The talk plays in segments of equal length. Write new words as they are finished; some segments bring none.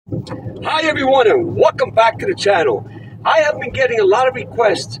Hi everyone and welcome back to the channel. I have been getting a lot of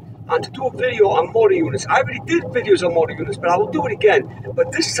requests to do a video on motor units. I already did videos on motor units, but I will do it again.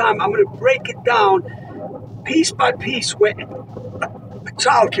 But this time I'm going to break it down piece by piece where a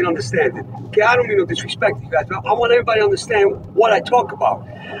child can understand it. Okay, I don't mean no disrespect to you guys, but I want everybody to understand what I talk about.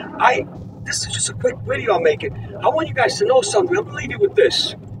 This is just a quick video I'm making. I want you guys to know something. I'm going to leave you with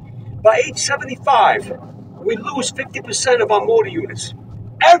this. By age 75, we lose 50% of our motor units.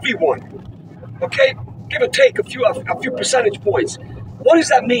 Everyone, okay, give or take a few percentage points. What does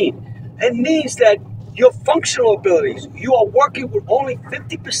that mean? It means that your functional abilities, you are working with only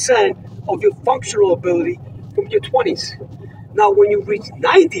 50% of your functional ability from your 20s. Now, when you reach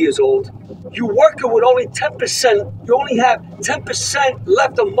 90 years old, you're working with only 10%. You only have 10%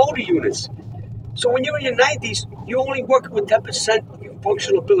 left of motor units. So when you're in your 90s, you're only working with 10% of your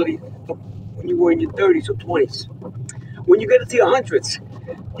functional ability from when you were in your 30s or 20s. When you get into your hundreds,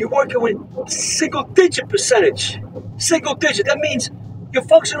 you're working with single-digit percentage. Single-digit. That means your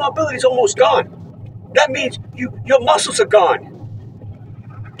functional ability is almost gone. That means your muscles are gone.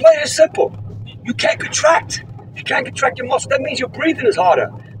 Plain and simple. You can't contract. You can't contract your muscles. That means your breathing is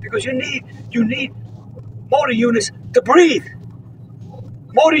harder because you need motor units to breathe.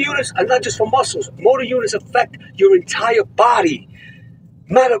 Motor units are not just for muscles. Motor units affect your entire body.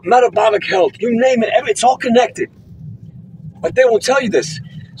 Metabolic health, you name it. It's all connected. But they won't tell you this.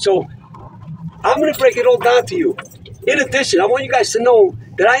 So I'm going to break it all down to you. In addition, I want you guys to know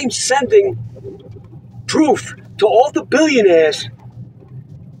that I am sending proof to all the billionaires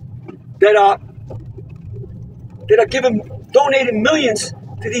that are donating millions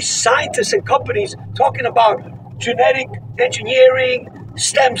to these scientists and companies talking about genetic engineering,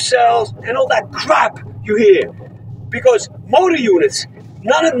 stem cells, and all that crap you hear. Because motor units,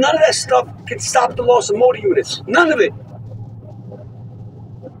 none of that stuff can stop the loss of motor units. None of it.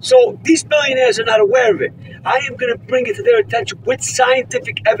 So these billionaires are not aware of it. I am going to bring it to their attention with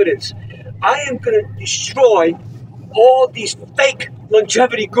scientific evidence. I am going to destroy all these fake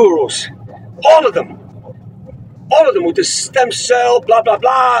longevity gurus. All of them. All of them with the stem cell, blah, blah,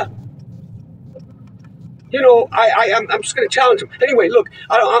 blah. You know, I'm just going to challenge them. Anyway, look,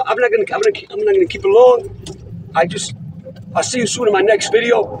 I'm not going to keep it long. I'll see you soon in my next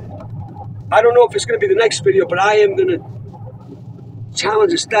video. I don't know if it's going to be the next video, but I am going to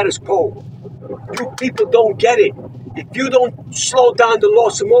challenge the status quo. You people don't get it. If you don't slow down the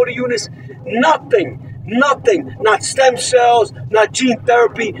loss of motor units, nothing, not stem cells, not gene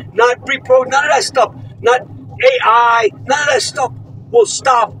therapy, not reprogramming, none of that stuff, not AI, none of that stuff will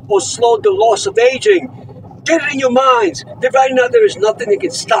stop or slow the loss of aging. Get it in your minds that right now there is nothing that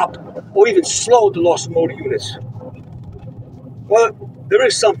can stop or even slow the loss of motor units. Well, there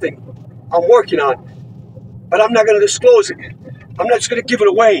is something I'm working on, but I'm not going to disclose it. I'm not just going to give it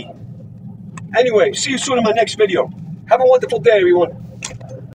away. Anyway, see you soon in my next video. Have a wonderful day, everyone.